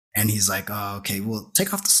good. And he's like, oh, okay, well,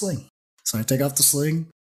 take off the sling. So I take off the sling,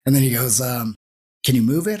 and then he goes, can you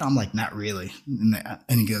move it? I'm like, not really.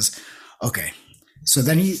 And he goes, okay. So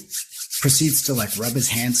then he proceeds to rub his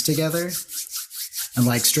hands together,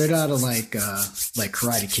 and straight out of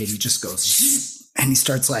Karate Kid, he just goes, and he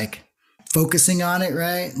starts focusing on it,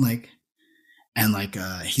 right? And like,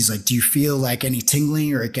 he's like, do you feel like any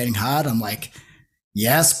tingling or getting hot? I'm like,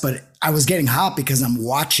 yes, but I was getting hot because I'm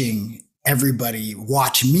watching everybody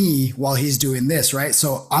watch me while he's doing this, right?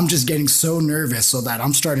 So I'm just getting so nervous so that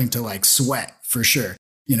I'm starting to like sweat for sure.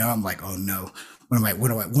 You know, I'm like, oh no, what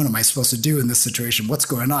am I supposed to do in this situation? What's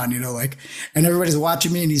going on? You know, like, and everybody's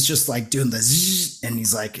watching me and he's just like doing the zzz, and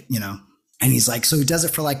he's like, you know, and he's like, so he does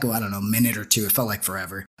it for like, I don't know, a minute or two. It felt like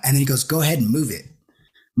forever. And then he goes, go ahead and move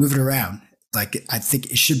it around. Like, I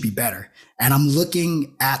think it should be better. And I'm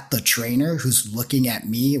looking at the trainer who's looking at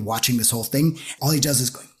me watching this whole thing. All he does is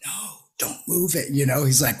going, no, don't move it. You know,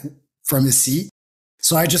 he's like from his seat.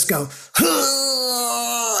 So I just go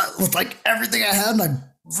with like everything I had, and I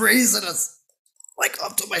raise it like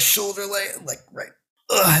up to my shoulder, like right.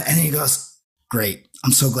 And he goes, great.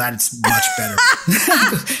 I'm so glad it's much better.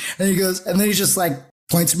 And he goes, and then he just like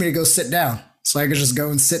points at me to go sit down. So I could just go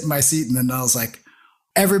and sit in my seat. And then I was like,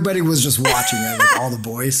 everybody was just watching it, like all the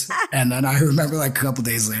boys. And then I remember like a couple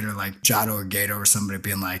days later, like Jado or Gato or somebody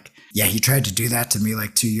being like, yeah, he tried to do that to me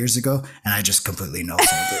like 2 years ago. And I just completely no-sold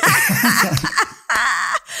it.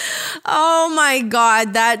 Oh my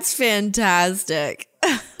God, that's fantastic.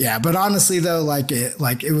 Yeah, but honestly though,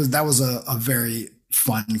 that was a very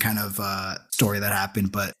fun kind of story that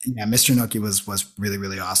happened. But yeah, Mr. Noki was really,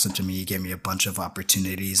 really awesome to me. He gave me a bunch of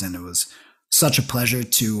opportunities, and it was such a pleasure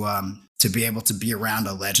to be able to be around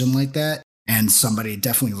a legend like that. And somebody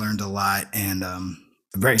definitely learned a lot. And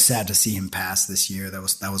very sad to see him pass this year. That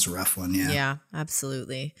was a rough one. Yeah. Yeah,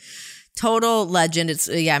 absolutely. Total legend. It's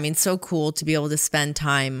so cool to be able to spend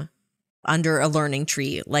time under a learning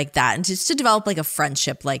tree like that, and just to develop like a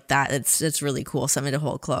friendship like that. It's really cool. Something to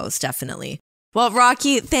hold close, definitely. Well,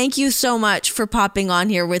 Rocky, thank you so much for popping on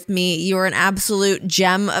here with me. You're an absolute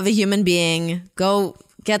gem of a human being. Go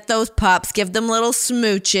get those pups, give them little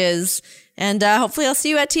smooches, and hopefully I'll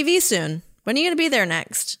see you at TV soon. When are you going to be there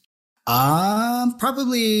next?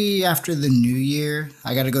 Probably after the new year.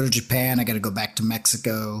 I got to go to Japan. I got to go back to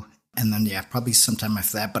Mexico. And then, yeah, probably sometime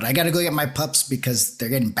after that. But I got to go get my pups because they're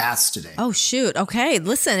getting baths today. Oh, shoot. Okay.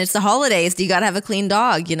 Listen, it's the holidays. You got to have a clean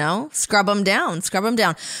dog, you know? Scrub them down.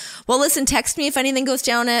 Well, listen, text me if anything goes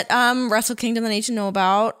down at Wrestle Kingdom that I need to know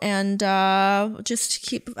about. And just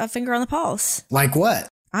keep a finger on the pulse. Like what?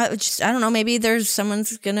 I don't know. Maybe there's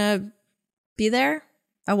someone's going to be there.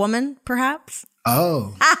 A woman, perhaps.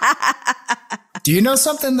 Oh. Do you know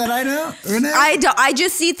something that I know, Renee? I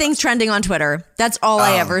just see things trending on Twitter. That's all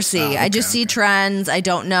I ever see. Okay, I just see trends. I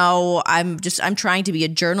don't know. I'm trying to be a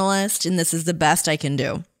journalist, and this is the best I can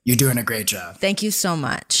do. You're doing a great job. Thank you so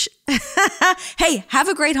much. Hey, have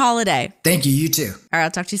a great holiday. Thank you. You too. All right,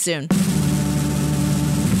 I'll talk to you soon.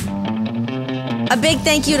 A big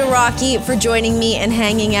thank you to Rocky for joining me and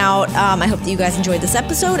hanging out. I hope that you guys enjoyed this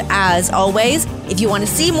episode. As always, if you want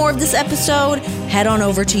to see more of this episode, head on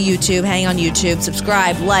over to YouTube, hang on YouTube,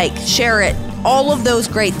 subscribe, like, share it, all of those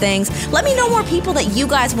great things. Let me know more people that you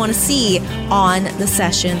guys want to see on the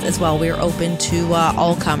sessions as well. We're open to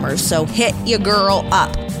all comers, so hit your girl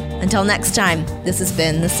up. Until next time, this has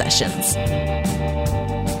been The Sessions.